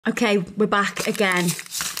Okay, we're back again.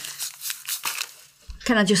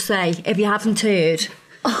 Can I just say, if you haven't heard,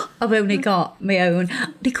 I've only got my own.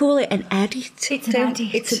 They call it an edit. It's an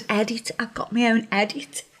edit. It's an edit. I've got my own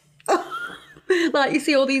edit. Like you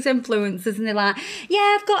see all these influencers and they're like,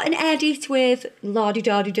 yeah, I've got an edit with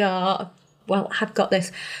la-di-da-di-da. Well, I've got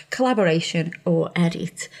this collaboration or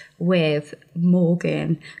edit with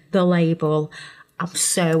Morgan, the label. I'm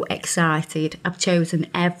so excited. I've chosen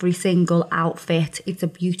every single outfit. It's a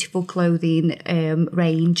beautiful clothing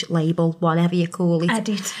range, label, whatever you call it.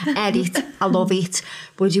 Edit. Edit. I love it.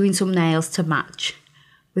 We're doing some nails to match.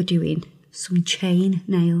 We're doing some chain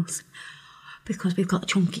nails because we've got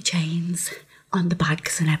chunky chains on the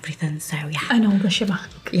bags and everything. So, yeah. And all the shebang.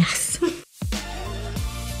 Yes.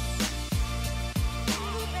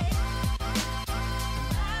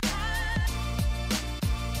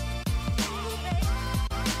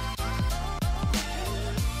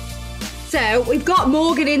 So we've got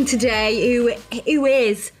Morgan in today, who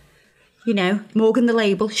is, you know, Morgan the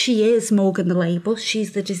label. She is Morgan the label.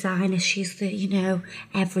 She's the designer. She's the, you know,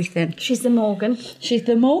 everything. She's the Morgan. She's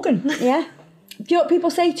the Morgan. Yeah. Do you know what people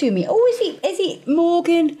say to me? Oh, is he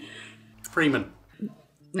Morgan Freeman.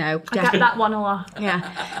 No. I get that one a lot.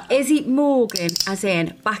 Yeah. Is it Morgan, as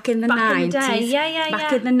in back in the 90s? Back in the day, yeah.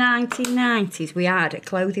 Back in the 1990s, we had a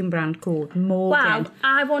clothing brand called Morgan. Well,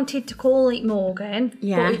 I wanted to call it Morgan,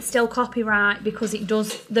 Yeah. but it's still copyright because it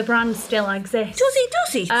does. The brand still exists. Does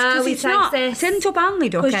it? Oh, Because it's not exists. Tinto Banley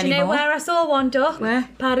duck Because anymore. you know where I saw one duck? Where?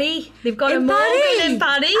 Paris. They've got In a Morgan Paris? in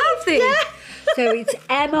Paris. Have they? Yeah. So it's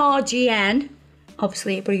MRGN,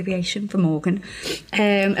 obviously abbreviation for Morgan.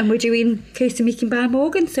 And we're doing Kirsty Meakin by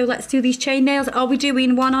Morgan. So let's do these chain nails. Are we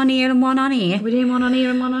doing one on here and one on here? We're doing one on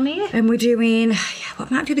here and one on here. And we're doing, well,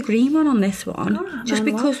 I might do the green one on this one. Alright, just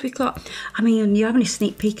then because we've got, I mean, you're having a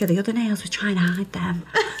sneak peek of the other nails. We're trying to hide them.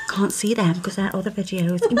 Can't see them because they're other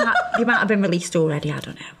videos. They might have been released already, I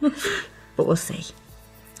don't know. But we'll see.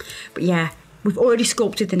 But yeah, we've already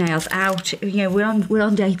sculpted the nails out. You know, we're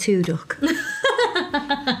on day 2, duck.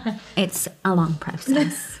 It's a long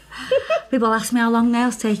process. People ask me how long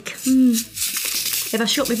nails take. If I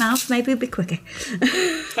shut my mouth, maybe it'll be quicker.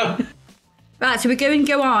 Right, so we're going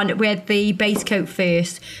to go on with the base coat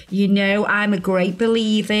first. You know, I'm a great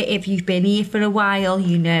believer. If you've been here for a while,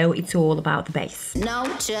 you know it's all about the base. No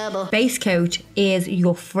trouble. Base coat is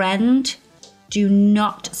your friend. Do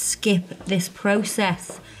not skip this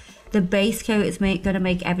process. The base coat is going to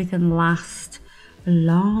make everything last a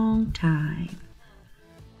long time.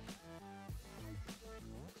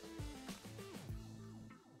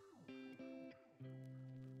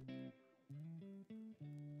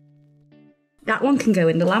 That one can go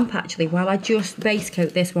in the lamp actually while I just base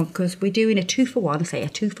coat this one because we're doing a 2-for-1. Say a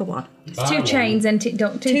 2-for-1. It's 2 chains, isn't it,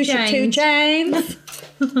 Duck? Two chains. 2 chains.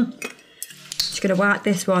 Just going to wipe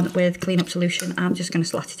this one with clean-up solution. I'm just going to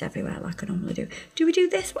slat it everywhere like I normally do. Do we do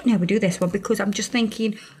this one? No, we do this one because I'm just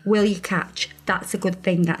thinking, will you catch? That's a good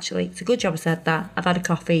thing actually. It's a good job I said that. I've had a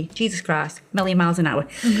coffee. Jesus Christ, a million miles an hour.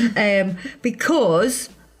 Because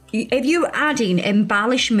if you're adding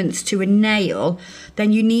embellishments to a nail,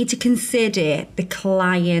 then you need to consider the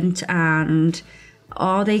client and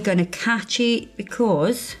are they going to catch it?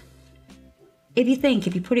 Because if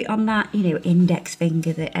you put it on that, you know, index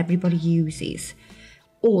finger that everybody uses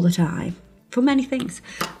all the time for many things,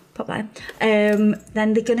 pop that in,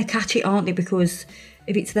 then they're going to catch it, aren't they? Because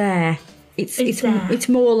if it's there, it's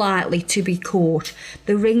more likely to be caught.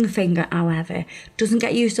 The ring finger, however, doesn't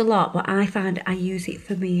get used a lot, but I find I use it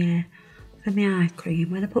for my eye cream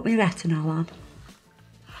when I put my retinol on.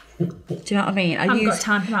 Do you know what I mean? I haven't got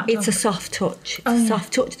time for that. It's a soft touch. It's a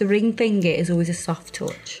soft touch. The ring finger is always a soft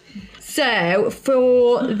touch. So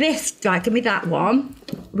for this, like, give me that one.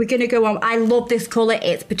 We're going to go on. I love this colour.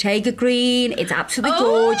 It's Bottega green. It's absolutely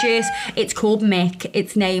gorgeous. It's called Mick.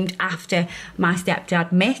 It's named after my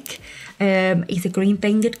stepdad, Mick. He's a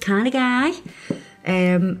green-fingered kind of guy.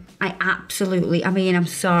 I'm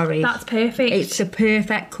sorry. That's perfect. It's a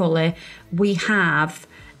perfect colour. We have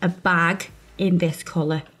a bag in this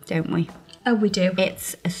colour, don't we? Oh, we do.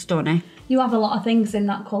 It's a stunner. You have a lot of things in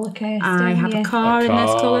that colour, Kirsty. I have a car in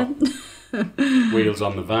this colour. Wheels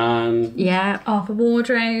on the van. Yeah. Half a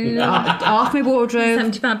wardrobe. Half my wardrobe.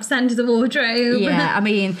 75% of the wardrobe. Yeah, I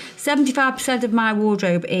mean, 75% of my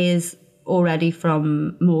wardrobe is already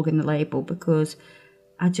from Morgan the label because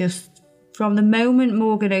from the moment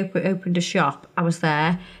Morgan opened a shop, I was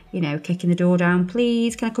there, you know, kicking the door down.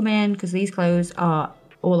 Please, can I come in? Because these clothes are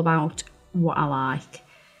all about what I like.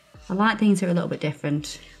 I like things that are a little bit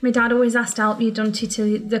different. My dad always has to help you, don't he,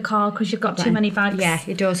 to the car because you've got too many bags. Yeah,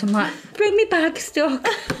 he does. I'm like, bring me bags, Doc.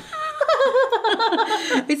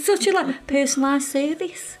 It's such a like personalised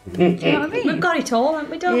service. Do you know what I mean? We've got it all,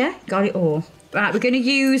 haven't we, Doc? Yeah, got it all. Right, we're going to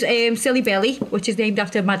use Silly Billy, which is named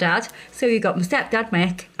after my dad. So you've got my stepdad,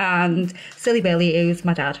 Mick, and Silly Billy, who's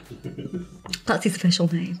my dad. That's his official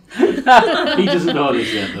name. He doesn't know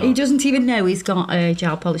this yet, though. He doesn't even know he's got a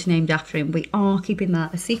gel polish named after him. We are keeping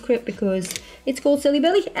that a secret because it's called Silly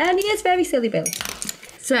Billy, and he is very Silly Billy.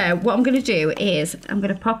 So what I'm going to do is I'm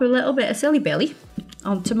going to pop a little bit of Silly Billy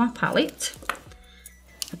onto my palette.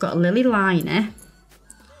 I've got a lily liner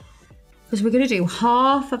because we're going to do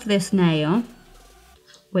half of this nail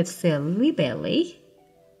with Silly Billy,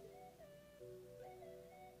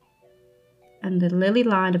 and the lily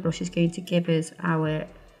liner brush is going to give us our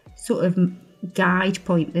sort of guide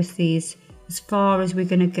point. This is as far as we're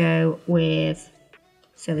going to go with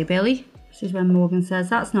Silly Billy. This is when Morgan says,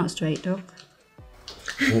 "That's not straight, Doc."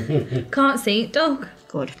 Can't see it, Doc.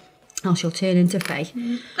 Good. Else she'll turn into Faye.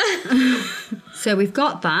 So we've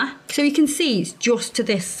got that. So you can see it's just to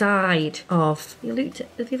this side of.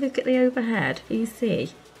 If you look at the overhead, you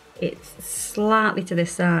see it's slightly to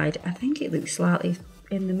this side. I think it looks slightly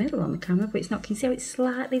in the middle on the camera, but it's not. Can you see how it's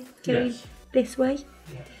slightly going this way?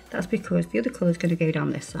 Yeah. That's because the other colour is going to go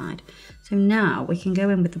down this side. So now we can go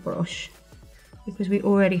in with the brush because we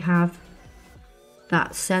already have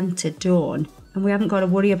that centre done. And we haven't got to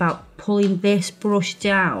worry about pulling this brush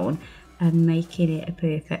down and making it a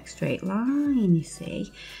perfect straight line, you see.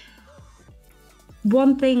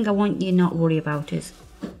 One thing I want you not worry about is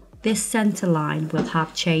this centre line will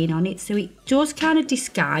have chain on it, so it does kind of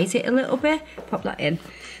disguise it a little bit. Pop that in.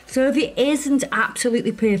 So if it isn't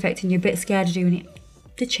absolutely perfect and you're a bit scared of doing it,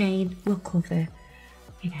 the chain will cover,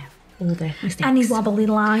 you know, all the mistakes. Any wobbly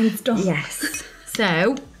lines, Doc. Yes.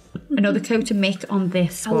 So another coat of Mick on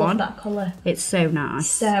this one. I love that colour. It's so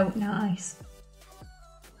nice. So nice.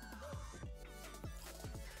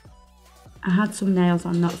 I had some nails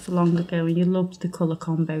on not so long ago and you loved the colour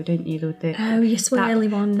combo, didn't you? Oh, your swirly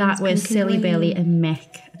ones. That was Silly Billy and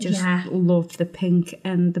Mick. I just loved the pink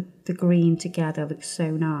and the green together. Looks so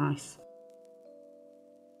nice.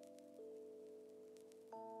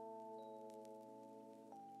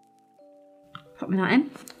 Put me that in.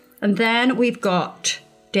 And then we've got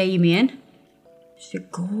Damien. She's a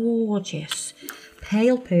gorgeous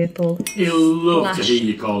pale purple. He'll love to hear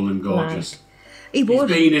you call them gorgeous. He would.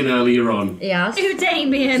 He's been in earlier on. He has. Who,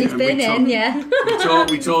 Damien? He's been in, yeah.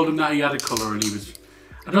 We told him that he had a colour and he was...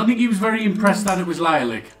 I don't think he was very impressed that it was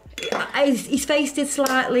lilac. His face did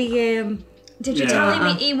slightly... Did you tell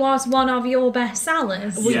him he was one of your best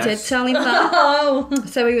sellers? We did tell him that. Oh.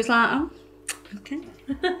 So he was like, oh, okay.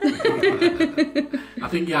 I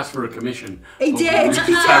think he asked for a commission. He did.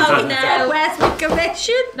 Oh, no. Where's my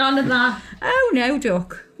commission? None of that. Oh, no,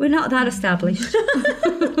 Duck. We're not that established.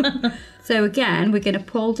 So again, we're going to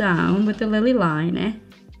pull down with the lily liner.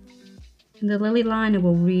 And the lily liner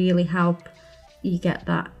will really help you get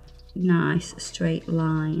that nice straight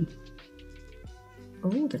line.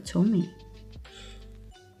 Oh, the tummy.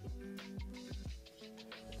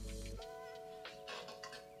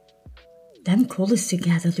 Them colours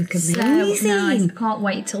together look amazing. So nice. I can't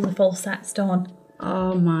wait till the full set's done.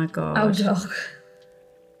 Oh my god. Oh, Doc.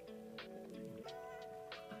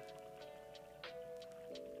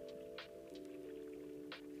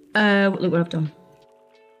 Look what I've done.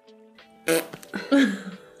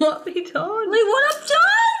 What have you done? Look what I've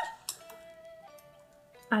done!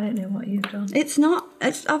 I don't know what you've done. It's not,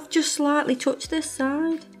 I've just slightly touched this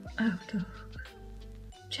side. Oh, Doc.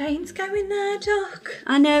 Chains going there, Doc.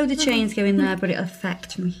 I know the chain's going there, but it'll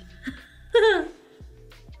affect me.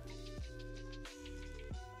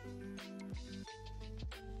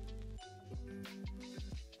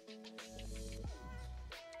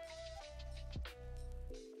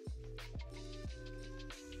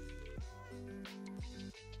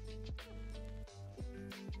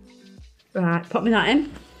 Right, pop me that in.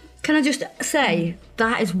 Can I just say,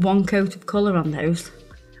 that is one coat of colour on those.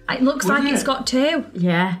 It looks like it's got two.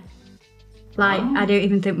 Yeah. Like, I don't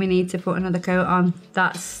even think we need to put another coat on.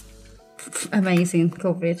 That's amazing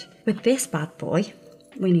coverage. With this bad boy,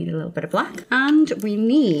 we need a little bit of black. And we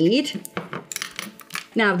need...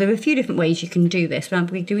 Now, there are a few different ways you can do this. When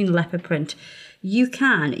we're doing leopard print, you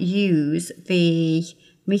can use the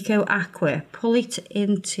Meako Aqua, pull it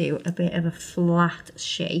into a bit of a flat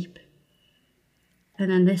shape. And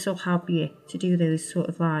then this will help you to do those sort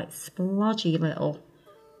of like splodgy little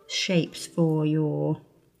shapes for your...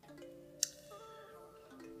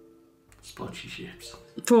 Splodgy shapes.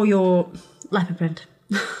 For your leopard print.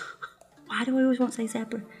 Why do I always want to say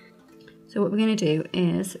zebra? So what we're going to do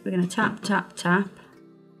is we're going to tap, tap, tap.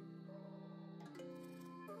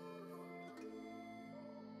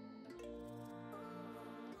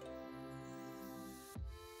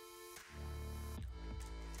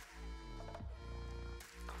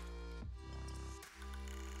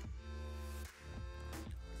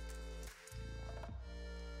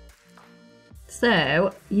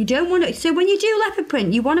 So you don't want to, so when you do leopard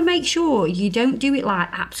print, you want to make sure you don't do it like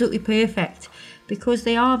absolutely perfect, because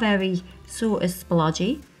they are very sort of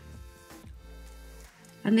splodgy.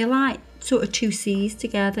 And they like sort of two C's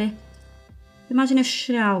together. Imagine if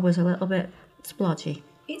Chanel was a little bit splodgy.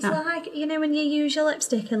 It's like, you know, when you use your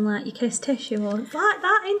lipstick and like you kiss tissue, or it's like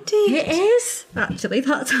that, isn't it? It is. Actually,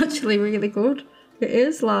 that's actually really good. It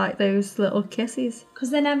is like those little kisses. Because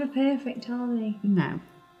they're never perfect, are they? No.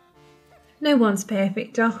 No one's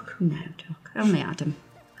perfect, Doc. No, Doc. Only Adam.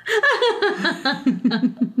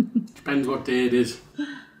 Depends what day it is.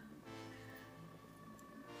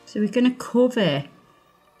 So we're going to cover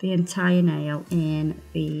the entire nail in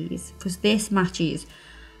these, because this matches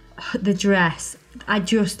the dress. I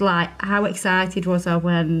just like, how excited was I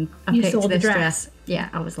when I picked this dress? Yeah,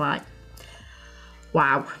 I was like,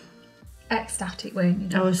 wow. Ecstatic, weren't you,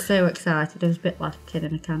 Doc? I was so excited. I was a bit like a kid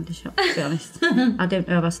in a candy shop, to be honest. I don't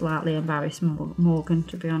know if I slightly embarrassed Morgan,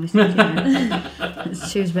 to be honest with you.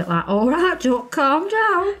 She was a bit like, all right, Doc, calm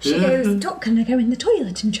down. She goes, Doc, can I go in the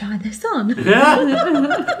toilet and try this on?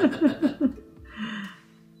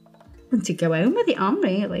 And to go home with it on,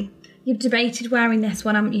 really. You've debated wearing this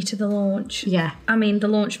one, haven't you, to the launch? Yeah. I mean, the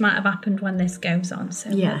launch might have happened when this goes on, so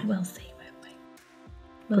yeah. we'll see, won't we?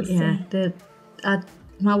 We'll see. Yeah,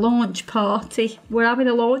 my launch party. We're having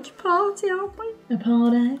a launch party, aren't we? A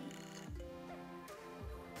party.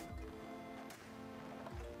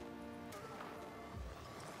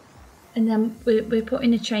 And then we're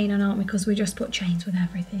putting a chain on, aren't we? Because we just put chains with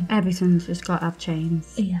everything. Everything's just got to have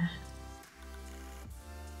chains. Yeah.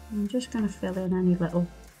 I'm just going to fill in any little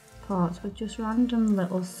parts with just random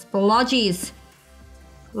little splodges.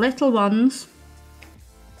 Little ones.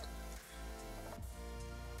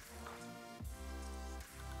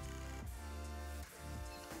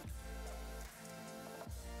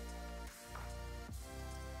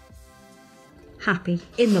 Happy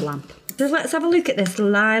in the lamp. So let's have a look at this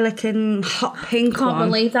lilac and hot pink one. Can't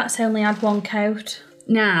believe that's only had one coat.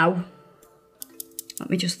 Now, let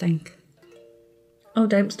me just think. Oh,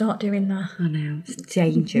 don't start doing that. I know, it's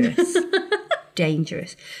dangerous.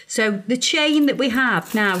 Dangerous. So the chain that we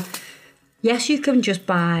have now, yes, you can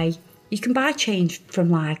buy chain from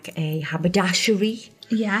like a haberdashery.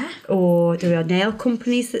 Yeah. Or there are nail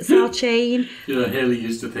companies that sell chain. You know, Haley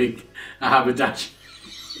used to think a haberdashery.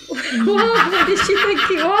 What did she think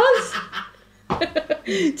it was?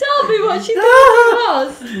 Tell me what she thought it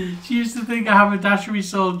was. She used to think a haberdashery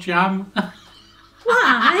sold jam.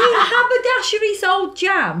 Why? A haberdashery sold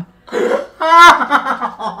jam?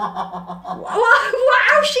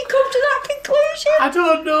 How's she come to that conclusion? I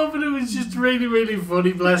don't know, but it was just really, really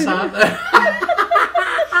funny, bless her.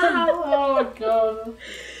 Oh my god.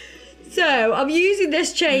 So I'm using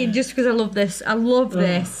this chain just because I love this. I love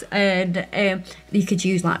this, and you could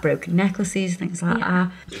use like broken necklaces, things like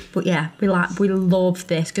that. But yeah, we love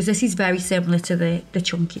this because this is very similar to the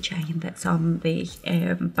chunky chain that's on the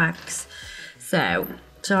bags. So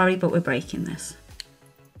sorry, but we're breaking this.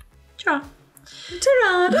 Ta-ra.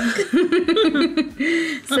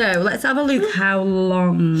 So let's have a look how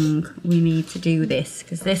long we need to do this,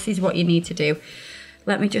 because this is what you need to do.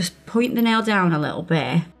 Let me just point the nail down a little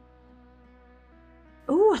bit.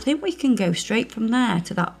 Oh, I think we can go straight from there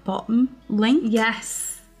to that bottom link.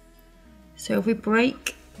 Yes. So if we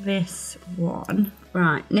break this one,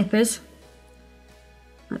 right, nippers.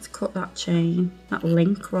 Let's cut that chain, that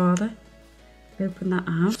link rather. Open that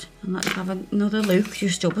out and let's have another look,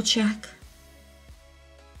 just double check.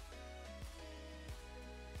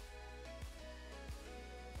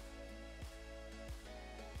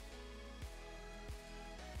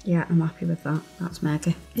 Yeah, I'm happy with that. That's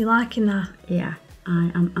mega. You liking that? Yeah,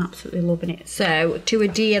 I am absolutely loving it. So to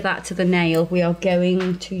adhere that to the nail, we are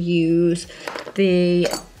going to use the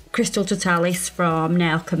Crystal Totalis from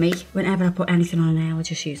Nail Chemie. Whenever I put anything on a nail, I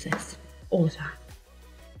just use this all the time.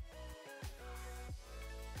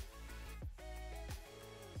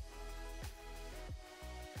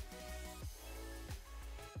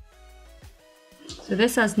 So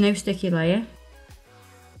this has no sticky layer.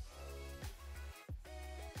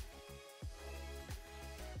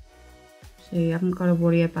 So you haven't got to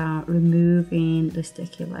worry about removing the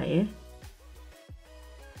sticky layer.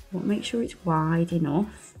 But make sure it's wide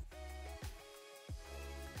enough.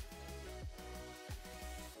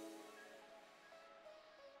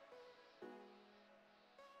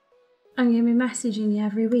 I'm going to be messaging you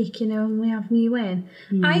every week, you know, when we have new in.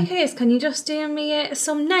 Hi, Kirs, can you just do me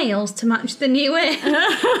some nails to match the new in?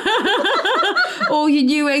 All your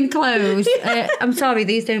new in clothes. I'm sorry,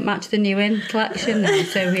 these don't match the new in collection now,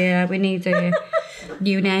 so yeah, we need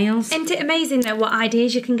new nails. Isn't it amazing, though, what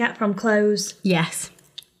ideas you can get from clothes? Yes.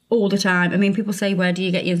 all the time. I mean, people say, where do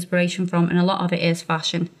you get your inspiration from? And a lot of it is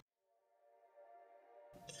fashion.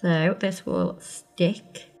 So this will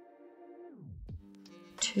stick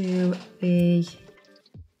to the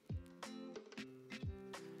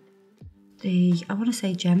I want to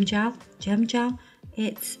say gem gel. Gem gel.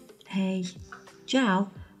 It's a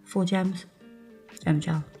gel for gems. Gem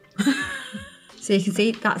gel. So you can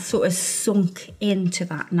see that's sort of sunk into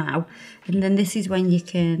that now. And then this is when you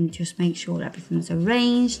can just make sure everything's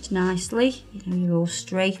arranged nicely. You know, you're all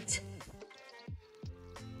straight.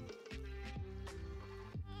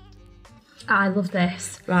 I love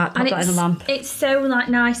this. Right, put that in the lamp. It's so like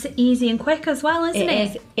nice, easy and quick as well, isn't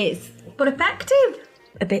it? It's but effective.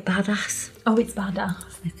 A bit badass. Oh, it's badass.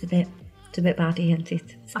 It's a bit baddie, isn't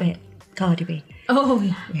it? It's a bit Cardi B. Oh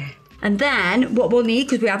yeah. Yeah. And then what we'll need,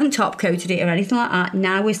 because we haven't top coated it or anything like that,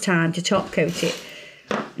 now is time to top coat it.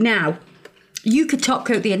 Now, you could top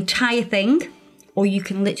coat the entire thing, or you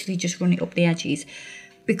can literally just run it up the edges.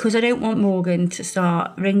 Because I don't want Morgan to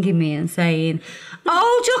start ringing me and saying,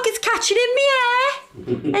 oh, look, it's catching in my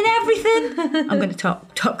hair and everything. I'm going to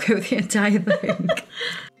top coat the entire thing.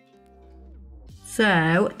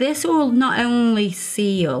 So this will not only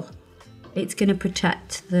seal, it's going to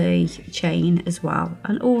protect the chain as well,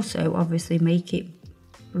 and also obviously make it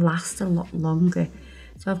last a lot longer.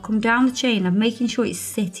 So I've come down the chain, I'm making sure it's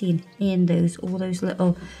sitting in all those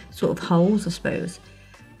little sort of holes, I suppose.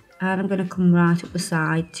 And I'm going to come right up the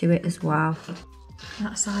side to it as well.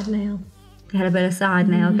 That side nail. Get a bit of side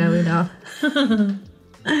nail going on.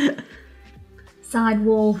 Side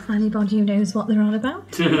wall for anybody who knows what they're on about.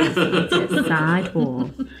 It's a side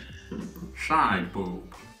wall. Side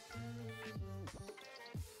boob.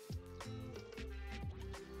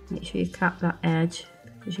 Make sure you cap that edge,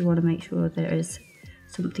 because you want to make sure there is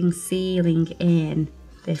something sealing in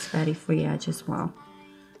this very free edge as well.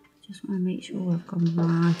 Just want to make sure I've gone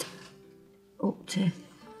right up to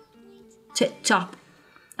tip top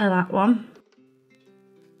of that one.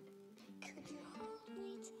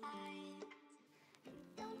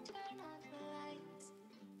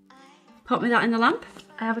 Pop me that in the lamp.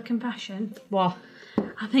 I have a confession. What?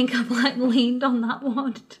 I think I've like leaned on that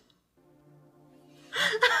one.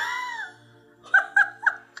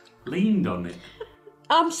 Leaned on it.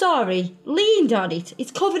 I'm sorry, leaned on it.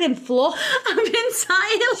 It's covered in fluff. I've been Sat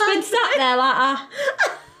there like that.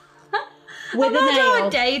 With a nail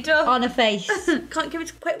day, Doug. on a face. Can't give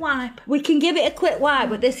it a quick wipe. We can give it a quick wipe,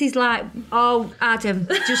 but this is like, oh, Adam,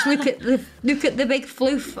 just look at the big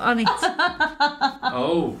floof on it.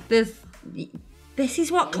 Oh. This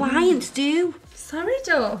is what clients do. Sorry,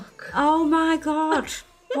 Doug. Oh my God.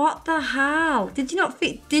 What the hell? Did you not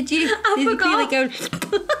fit? Did you? I forgot. Feel it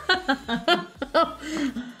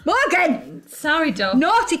going? Morgan! Sorry, Doug.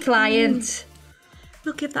 Naughty client.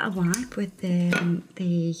 We'll give that a wipe with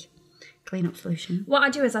the clean-up solution. What I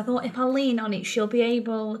do is I thought if I lean on it, she'll be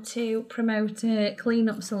able to promote a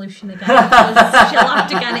clean-up solution again. Because she'll have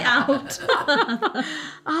to get it out.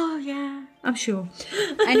 Oh, yeah. I'm sure.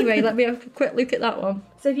 Anyway, let me have a quick look at that one.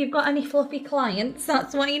 So if you've got any fluffy clients,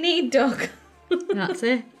 that's what you need, Doug. That's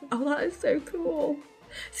it. Oh, that is so cool.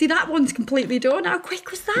 See, that one's completely done. How quick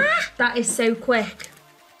was that? That is so quick.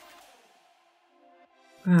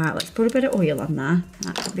 Right, let's put a bit of oil on there.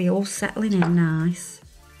 That should be all settling in nice.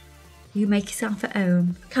 You make yourself at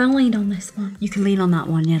home. Can I lean on this one? You can lean on that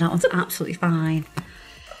one, yeah, that one's absolutely fine.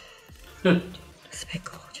 It's a bit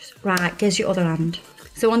gorgeous. Right, here's your other hand.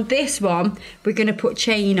 So on this one, we're going to put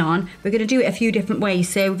chain on. We're going to do it a few different ways.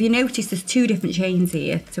 So if you notice, there's two different chains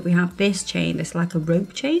here. So we have this chain, that's like a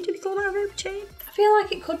rope chain. Do we call that a rope chain? I feel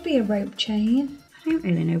like it could be a rope chain. I don't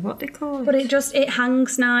really know what they call it. But it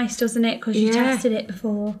hangs nice, doesn't it? Because you tested it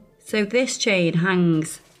before. So this chain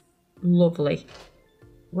hangs lovely.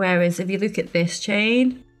 Whereas if you look at this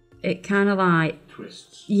chain, it kind of like...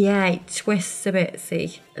 Twists. Yeah, it twists a bit,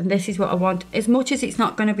 see? And this is what I want. As much as it's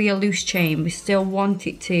not going to be a loose chain, we still want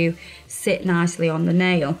it to sit nicely on the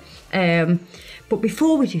nail. But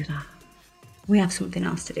before we do that, we have something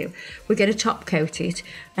else to do. We're going to top coat it,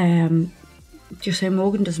 just so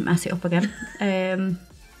Morgan doesn't mess it up again. I'm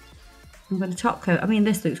going to top coat. I mean,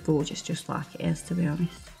 this looks gorgeous, just like it is, to be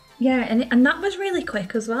honest. Yeah, and that was really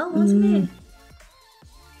quick as well, wasn't it?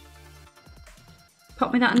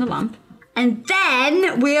 Pop me that in the lamp. And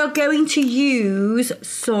then we are going to use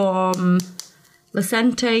some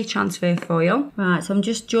Lucente transfer foil. Right, so I'm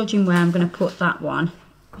just judging where I'm going to put that one,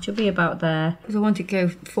 which will be about there, because I want it to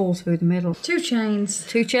fall through the middle. Two chains.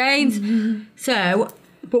 Two chains. So,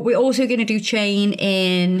 but we're also going to do chain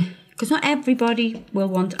in, because not everybody will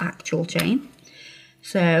want actual chain.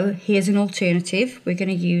 So here's an alternative. We're going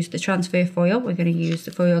to use the transfer foil. We're going to use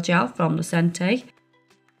the foil gel from Lucente.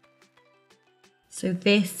 So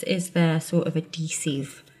this is their sort of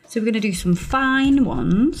adhesive. So we're going to do some fine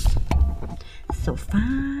ones. So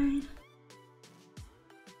fine.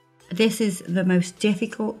 This is the most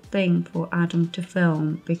difficult thing for Adam to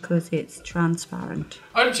film because it's transparent.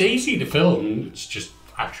 Oh, it's easy to film, it's just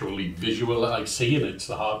actually visual, like seeing it's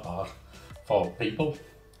the hard part for people.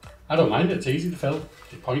 I don't mind it, it's easy to film,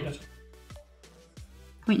 just point it.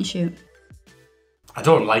 Point and shoot. I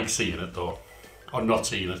don't like seeing it though, or not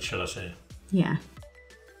seeing it, should I say. Yeah.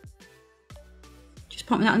 Just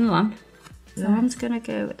pop that on the lamp. So one's going to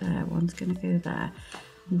go there, one's going to go there.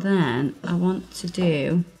 And then I want to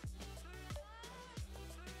do...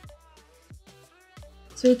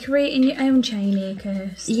 So you're creating your own chain here,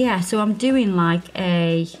 Kirsty? Yeah, so I'm doing like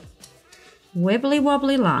a wibbly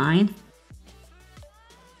wobbly line.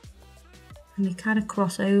 And they kind of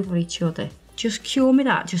cross over each other. Just cure me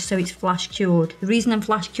that, just so it's flash cured. The reason I'm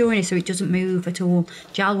flash curing is so it doesn't move at all.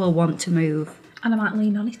 Gel will want to move. And I might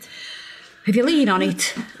lean on it. If you lean on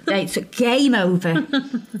it, it's a game over.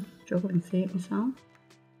 Struggling to see it myself.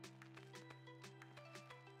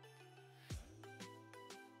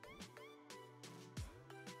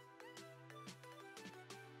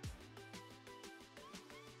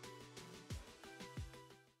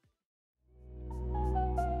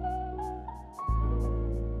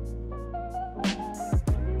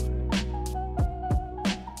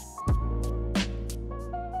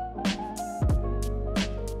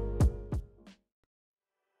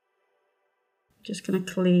 Just going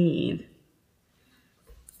to clean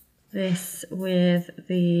this with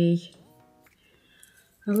a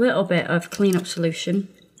little bit of clean-up solution.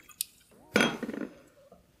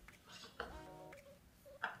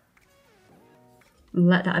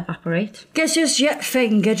 Let that evaporate. Get just your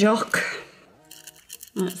finger, Jock.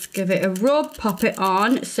 Let's give it a rub, pop it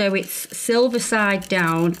on so it's silver side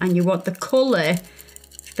down, and you want the colour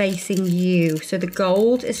facing you. So the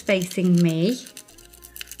gold is facing me.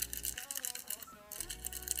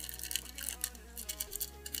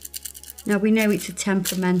 Now we know it's a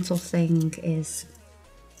temperamental thing, is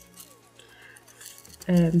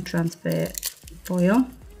transfer foil,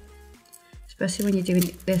 especially when you're doing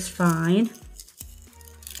it this fine.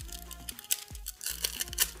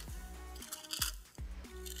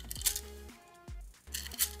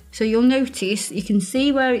 So you'll notice, you can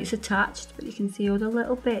see where it's attached, but you can see all the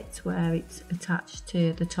little bits where it's attached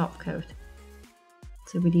to the top coat.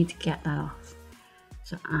 So we need to get that off.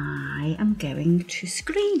 So I am going to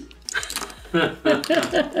screen. So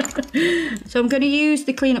I'm going to use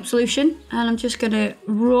the clean-up solution, and I'm just going to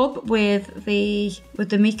rub with the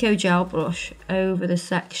Meako gel brush over the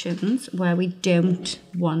sections where we don't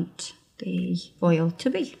want the foil to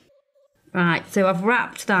be. Right, so I've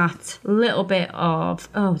wrapped that little bit of,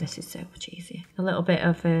 oh, this is so much easier, a little bit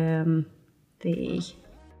of the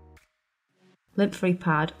lint-free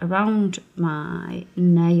pad around my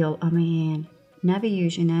nail. I mean, never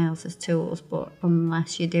use your nails as tools, but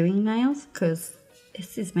unless you're doing nails, because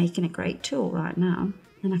this is making a great tool right now.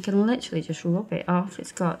 And I can literally just rub it off.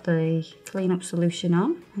 It's got the clean-up solution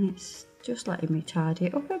on, and it's just letting me tidy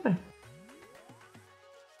it up a bit.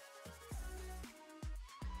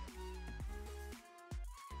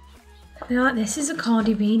 I feel like this is a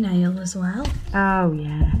Cardi B nail as well. Oh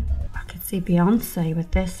yeah, I could see Beyonce with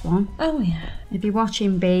this one. Oh yeah. If you're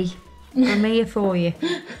watching B, I'm here for you.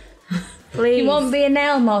 Please. You won't be a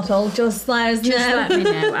nail model, just let us know. Just let me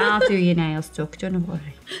know. I'll do your nails, Tuck, don't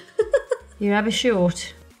worry. You're ever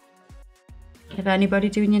short. If anybody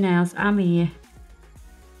doing your nails, I'm here.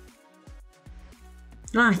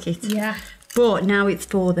 Like it? Yeah. But now it's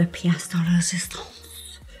for the pièce de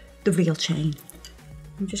résistance, the real chain.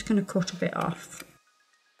 I'm just going to cut a bit off.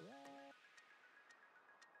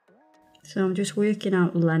 So I'm just working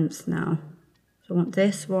out lengths now. So I want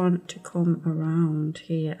this one to come around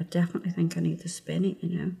here. I definitely think I need to spin it,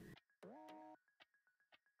 you know.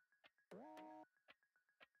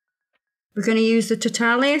 We're going to use the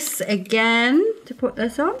Totalis again to put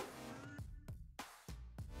this on.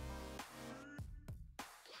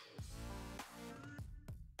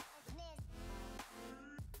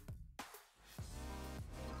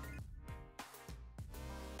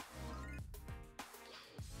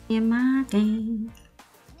 In my game.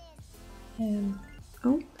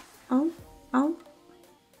 Oh,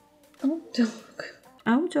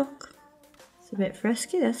 duck. It's a bit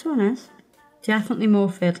frisky, this one is. Definitely more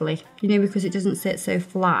fiddly. You know, because it doesn't sit so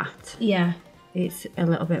flat. Yeah. It's a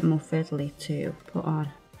little bit more fiddly to put on.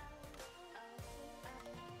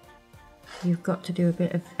 You've got to do a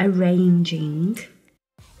bit of arranging.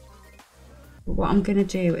 But what I'm going to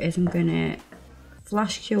do is I'm going to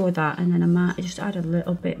flash cure that, and then I might just add a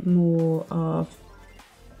little bit more of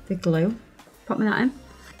the glue. Pop me that in.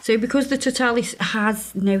 So because the Totalis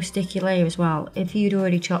has no sticky layer as well, if you'd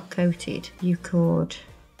already top coated, you could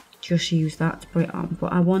just use that to put it on.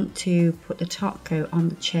 But I want to put the top coat on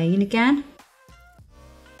the chain again,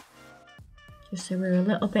 just so we're a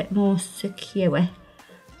little bit more secure.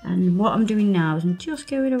 And what I'm doing now is I'm just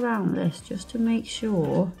going around this just to make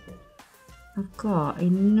sure I've got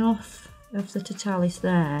enough of the Totalis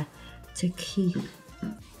there to keep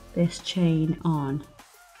this chain on.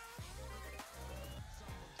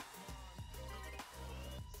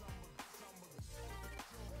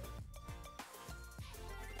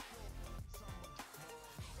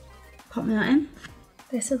 Pop me that in.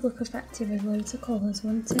 This would look effective with loads of colours,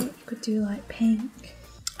 wouldn't it? You could do like pink.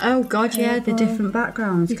 Oh god, yeah, the different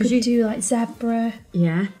backgrounds. You could do like zebra.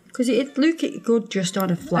 Yeah, because it'd look good just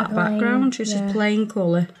on a flat background, just a plain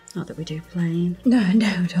colour. Not that we do plain. No,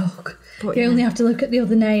 dog. But you only have to look at the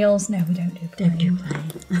other nails. No, we don't do plain. Don't do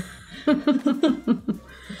plain.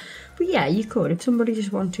 But yeah, you could if somebody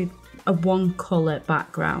just wanted a one colour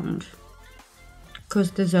background,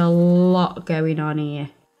 because there's a lot going on here.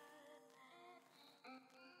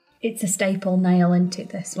 It's a staple nail, isn't it,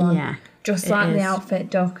 this one? Yeah. Just like the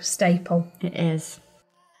outfit, dog, staple. It is.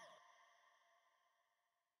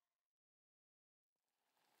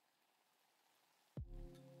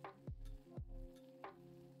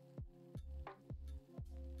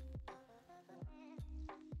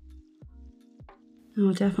 I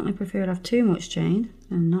would definitely prefer to have too much chain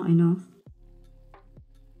and not enough.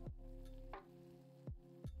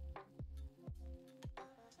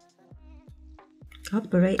 God,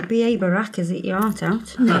 B.A. Baracus, eat your heart out.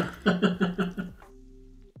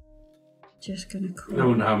 Just gonna call. I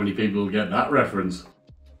wonder how many people will get that reference.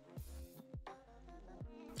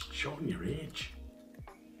 Showing your age.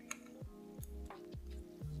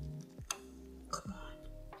 Come on.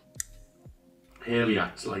 Haley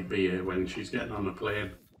acts like B.A. when she's getting on a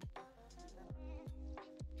plane.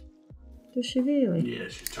 Does she really? Yeah,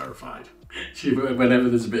 she's terrified. Whenever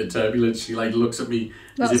there's a bit of turbulence, she like looks at me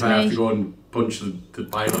as if I have to go and punch the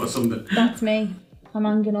pilot or something. That's me. I'm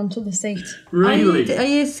hanging onto the seat. Really? Are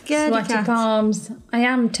you scared? Sweaty palms. I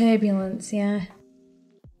am turbulence, yeah.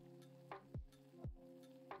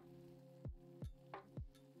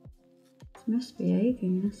 It's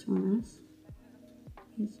misbehaving, this one is.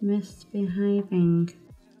 It's misbehaving.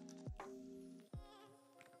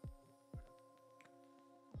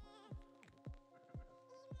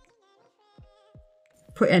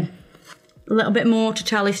 Put in a little bit more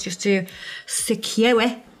Totalis just to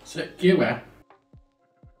secure. Secure?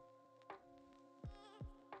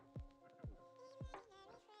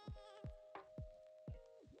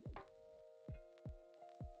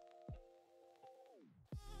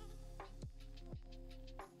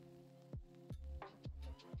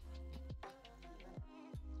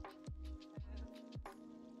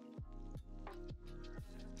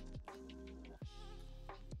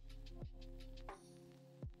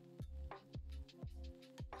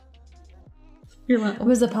 It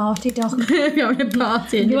was a party, dog. You're having a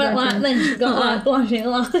party. You went like then, she's got like flashing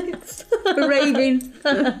lights. Raving.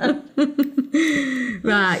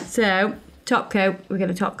 Right, so top coat. We're going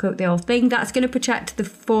to top coat the whole thing. That's going to protect the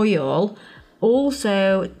foil,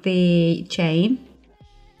 also the chain.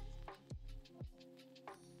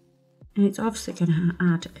 And it's obviously going to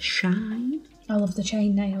add shine. I love the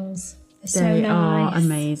chain nails. They're so They nice. are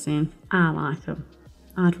amazing. I like them.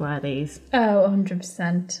 I'd wear these. Oh,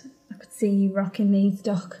 100%. I could see you rocking these,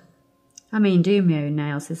 Doc. I mean, doing my own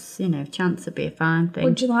nails is, you know, chance to be a fine thing.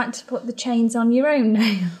 Would you like to put the chains on your own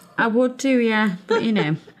nail? I would too, yeah. But, you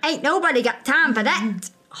know, ain't nobody got time for that.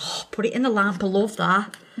 Oh, put it in the lamp. I love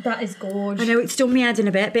that. That is gorgeous. I know it's done my head in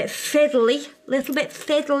a bit fiddly, little bit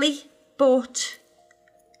fiddly, but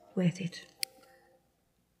worth it.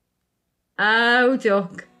 Oh,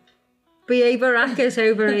 Duck. B.A. Baracus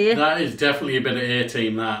over here. That is definitely a bit of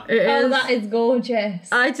A-team, that. It Oh, is. that is gorgeous.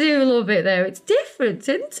 I do love it though. It's different,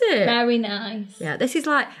 isn't it? Very nice. Yeah, this is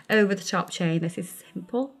like over the top chain. This is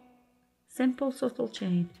simple. Simple, subtle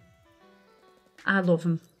chain. I love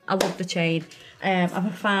them. I love the chain. I'm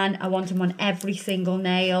a fan. I want them on every single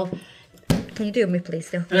nail. Can you do me, please,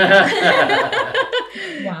 still? Wow.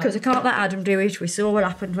 Because I can't let Adam do it. We saw what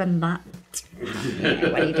happened when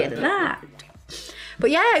when he did that. But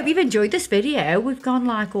yeah, I hope you've enjoyed this video. We've gone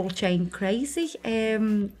like all chain crazy.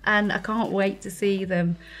 And I can't wait to see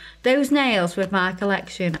them. Those nails with my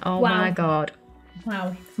collection. Oh Wow. my God.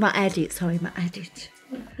 Wow. My edit. I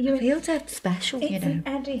feel dead special, you It's know. an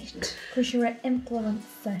edit, because you're an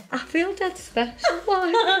influencer. I feel dead special.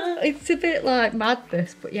 Like, it's a bit like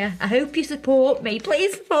madness, but yeah. I hope you support me.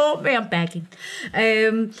 Please support me. I'm begging.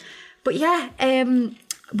 But yeah,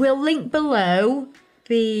 We'll link below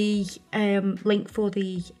the link for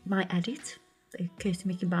my edit, the Kirsty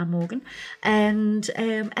Meakin by Morgan, and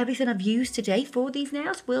everything I've used today for these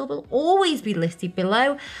nails will always be listed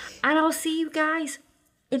below, and I'll see you guys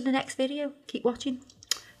in the next video. Keep watching.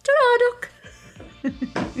 Ta-ra,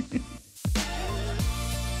 duck!